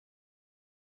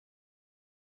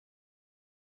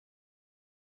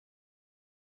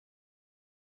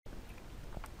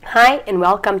Hi and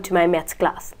welcome to my maths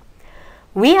class.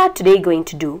 We are today going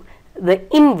to do the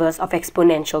inverse of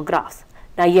exponential graphs.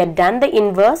 Now you have done the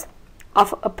inverse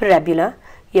of a parabola,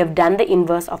 you have done the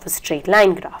inverse of a straight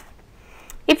line graph.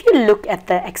 If you look at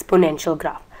the exponential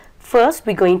graph, first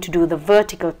we're going to do the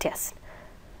vertical test.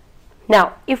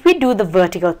 Now if we do the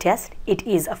vertical test, it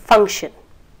is a function.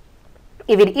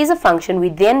 If it is a function, we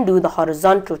then do the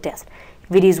horizontal test.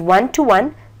 If it is 1 to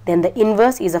 1, then the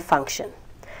inverse is a function.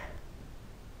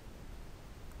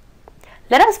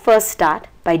 Let us first start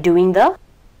by doing the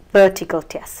vertical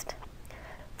test.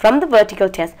 From the vertical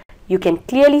test, you can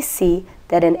clearly see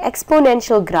that an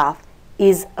exponential graph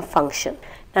is a function.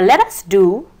 Now let us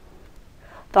do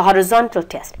the horizontal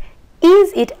test.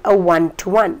 Is it a 1 to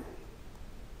 1?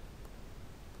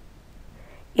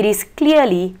 It is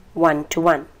clearly 1 to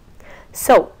 1.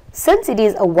 So, since it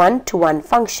is a 1 to 1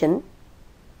 function,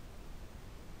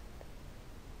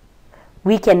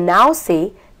 we can now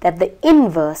say that the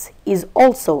inverse is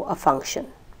also a function.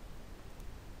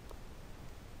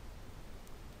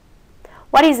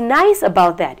 What is nice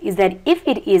about that is that if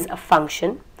it is a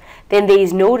function, then there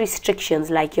is no restrictions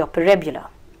like your parabola.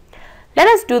 Let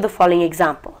us do the following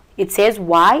example. It says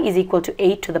y is equal to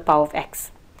 8 to the power of x.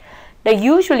 Now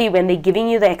usually when they're giving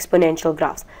you the exponential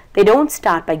graphs, they don't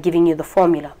start by giving you the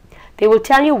formula. They will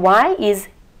tell you y is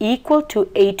equal to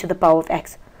 8 to the power of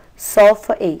x. Solve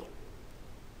for a.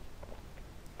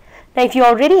 Now if you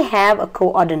already have a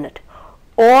coordinate,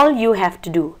 all you have to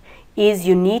do is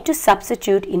you need to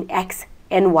substitute in x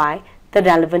and y the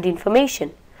relevant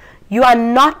information. You are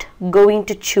not going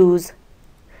to choose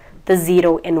the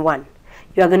 0 and 1.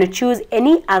 You are going to choose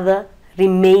any other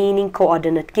remaining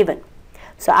coordinate given.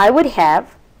 So I would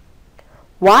have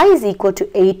y is equal to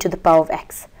 8 to the power of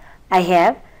x. I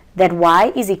have that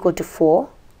y is equal to 4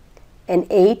 and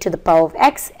 8 to the power of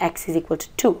x, x is equal to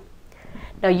 2.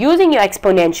 Now using your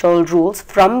exponential rules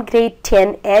from grade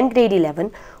 10 and grade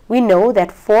 11, we know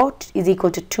that 4 is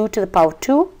equal to 2 to the power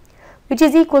 2, which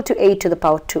is equal to 8 to the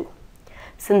power 2.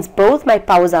 Since both my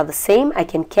powers are the same, I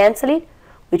can cancel it,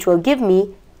 which will give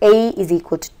me a is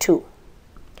equal to 2.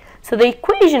 So the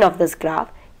equation of this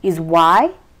graph is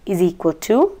y is equal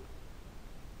to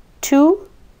 2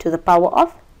 to the power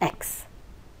of x.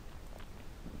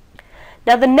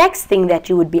 Now the next thing that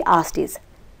you would be asked is,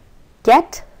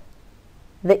 get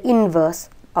the inverse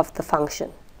of the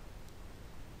function.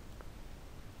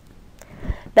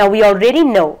 Now we already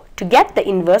know to get the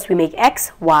inverse we make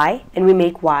x y and we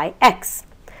make y x.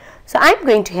 So I'm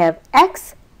going to have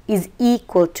x is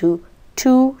equal to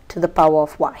 2 to the power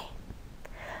of y.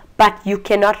 But you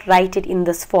cannot write it in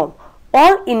this form.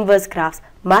 All inverse graphs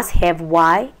must have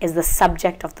y as the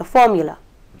subject of the formula.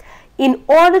 In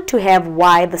order to have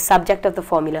y the subject of the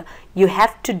formula, you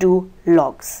have to do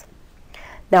logs.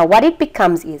 Now what it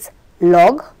becomes is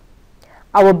log,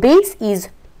 our base is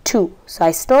 2, so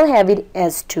I still have it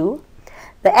as 2.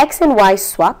 The x and y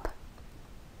swap,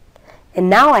 and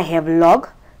now I have log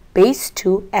base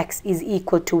 2 x is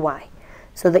equal to y.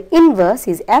 So the inverse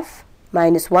is f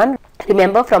minus 1.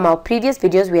 Remember from our previous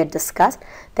videos we had discussed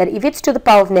that if it's to the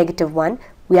power of -1,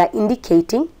 we are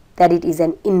indicating that it is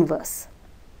an inverse.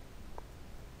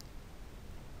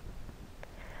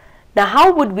 Now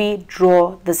how would we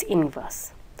draw this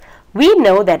inverse? We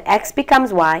know that x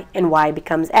becomes y and y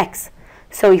becomes x.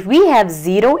 So if we have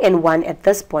 0 and 1 at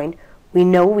this point, we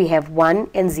know we have 1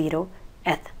 and 0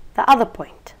 at the other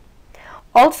point.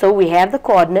 Also, we have the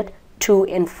coordinate 2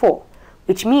 and 4,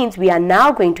 which means we are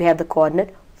now going to have the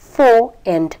coordinate 4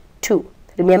 and 2.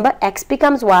 Remember, x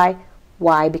becomes y,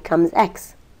 y becomes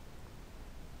x.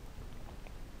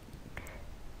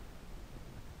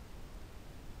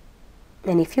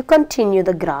 And if you continue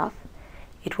the graph,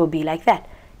 it will be like that.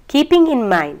 Keeping in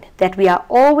mind that we are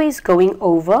always going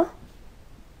over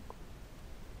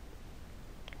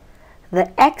the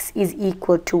x is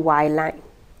equal to y line.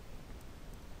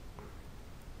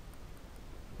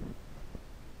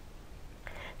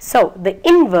 So the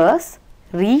inverse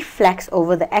reflects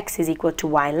over the x is equal to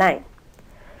y line.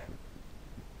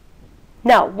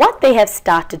 Now what they have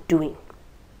started doing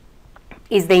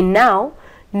is they now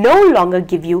no longer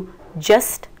give you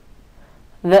just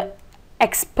the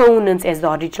exponents as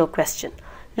the original question.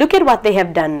 Look at what they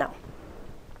have done now.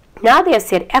 Now they have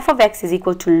said f of x is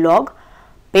equal to log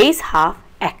base half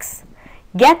x.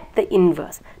 Get the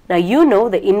inverse. Now you know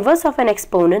the inverse of an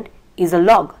exponent is a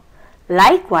log.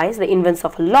 Likewise, the inverse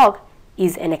of a log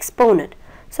is an exponent.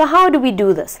 So how do we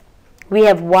do this? We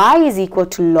have y is equal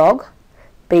to log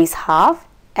base half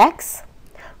x.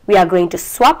 We are going to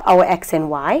swap our x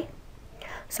and y.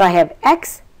 So I have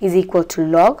x is equal to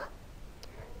log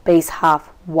base half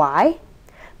y.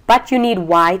 but you need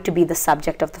y to be the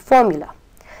subject of the formula.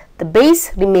 The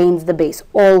base remains the base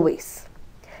always.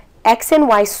 X and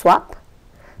y swap,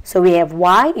 so we have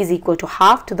y is equal to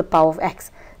half to the power of x.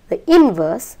 The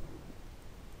inverse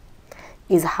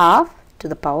is half to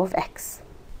the power of x.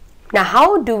 Now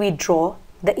how do we draw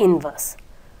the inverse?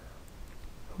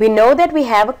 We know that we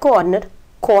have a coordinate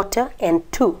quarter and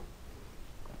 2,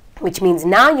 which means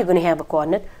now you're going to have a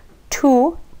coordinate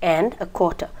 2 and a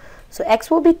quarter. So x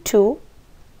will be 2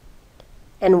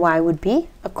 and y would be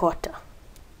a quarter.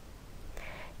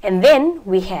 And then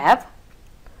we have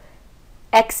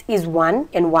x is 1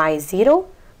 and y is 0.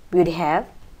 We would have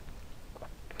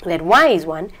that y is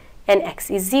 1 and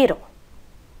x is 0.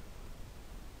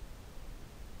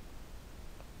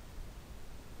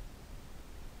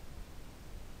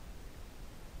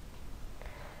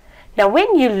 Now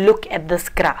when you look at this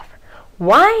graph,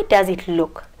 why does it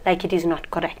look like it is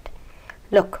not correct?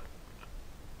 Look,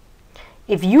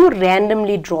 if you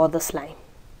randomly draw this line,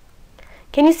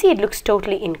 can you see it looks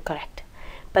totally incorrect?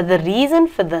 But the reason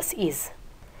for this is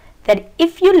that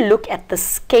if you look at the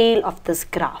scale of this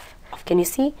graph, can you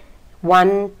see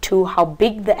 1, 2, how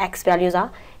big the x values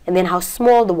are and then how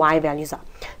small the y values are.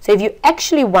 So if you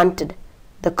actually wanted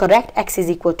the correct x is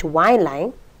equal to y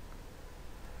line,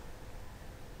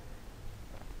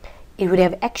 it would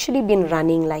have actually been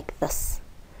running like this,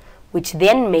 which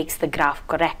then makes the graph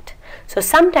correct. So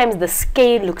sometimes the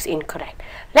scale looks incorrect.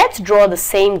 Let's draw the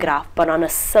same graph but on a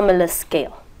similar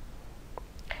scale.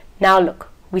 Now look,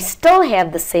 we still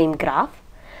have the same graph.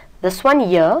 This one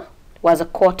here was a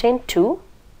quarter and 2.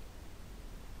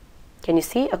 Can you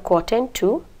see a quarter and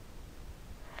 2?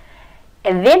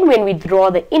 And then when we draw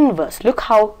the inverse, look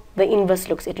how the inverse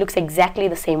looks. It looks exactly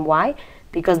the same. Why?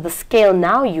 Because the scale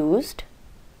now used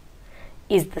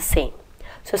is the same.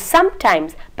 So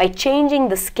sometimes by changing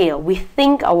the scale, we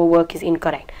think our work is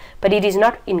incorrect, but it is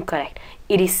not incorrect.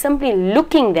 It is simply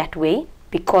looking that way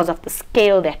because of the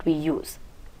scale that we use.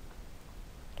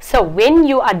 So when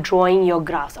you are drawing your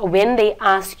graphs, or when they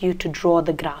ask you to draw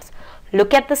the graphs,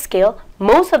 look at the scale.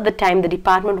 Most of the time the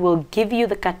department will give you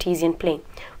the Cartesian plane,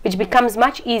 which becomes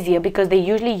much easier because they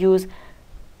usually use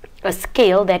a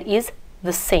scale that is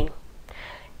the same.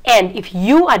 And if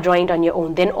you are drawing it on your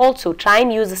own, then also try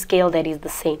and use a scale that is the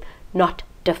same, not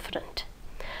different.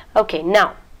 Okay,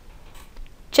 now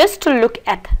just to look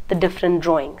at the different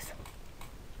drawings.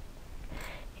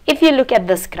 If you look at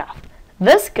this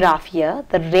graph here,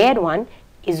 the red one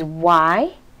is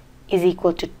y is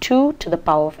equal to 2 to the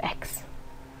power of x.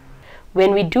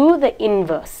 When we do the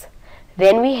inverse,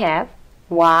 then we have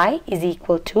y is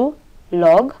equal to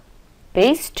log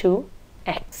base 2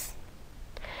 x.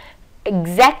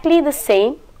 Exactly the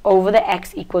same over the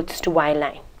x equals to y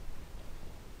line.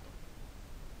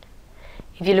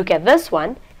 If you look at this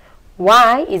one,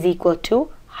 y is equal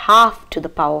to half to the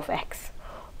power of x,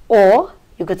 or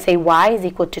you could say y is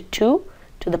equal to 2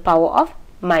 to the power of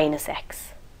minus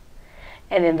x.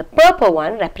 And then the purple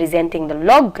one representing the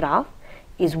log graph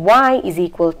is y is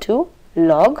equal to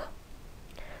log,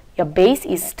 your base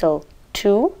is still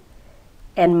 2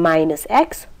 and minus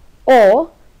x,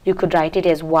 or you could write it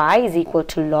as y is equal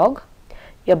to log,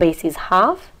 your base is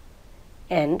half,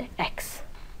 and x.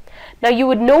 Now you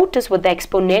would notice with the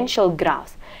exponential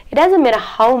graphs, it doesn't matter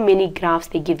how many graphs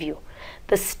they give you,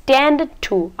 the standard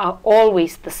two are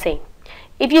always the same.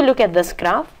 If you look at this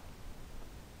graph,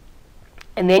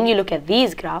 and then you look at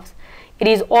these graphs, it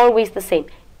is always the same.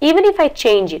 Even if I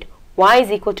change it, y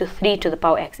is equal to 3 to the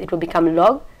power x, it will become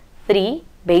log 3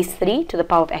 base 3 to the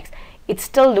power of x. It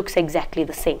still looks exactly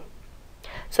the same.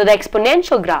 So the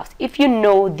exponential graphs, if you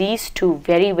know these two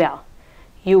very well,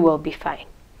 you will be fine.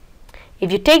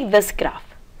 If you take this graph,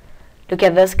 look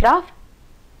at this graph,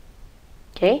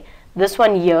 okay, this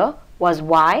one here was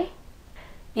y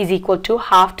is equal to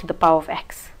half to the power of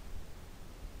x.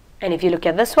 And if you look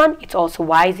at this one, it's also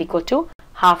y is equal to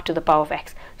half to the power of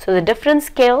x. So the different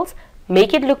scales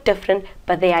make it look different,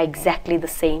 but they are exactly the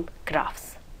same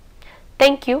graphs.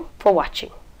 Thank you for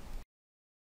watching.